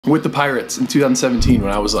with the Pirates in 2017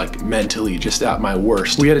 when I was like mentally just at my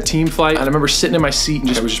worst. We had a team flight and I remember sitting in my seat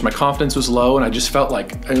and my confidence was low and I just felt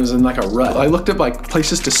like I was in like a rut. I looked up like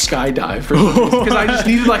places to skydive because I just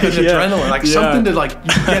needed like an adrenaline, like something to like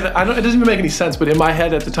get. It doesn't even make any sense, but in my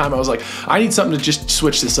head at the time I was like, I need something to just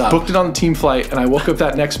switch this up. Booked it on the team flight and I woke up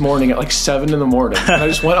that next morning at like 7 in the morning and I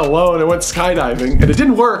just went alone and went skydiving and it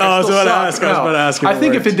didn't work. I was about to ask. I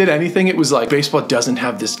think if it did anything, it was like baseball doesn't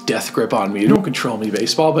have this death grip on me. You don't control me,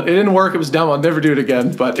 baseball, but it didn't work. It was dumb. I'll never do it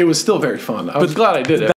again, but it was still very fun. I was glad I did it.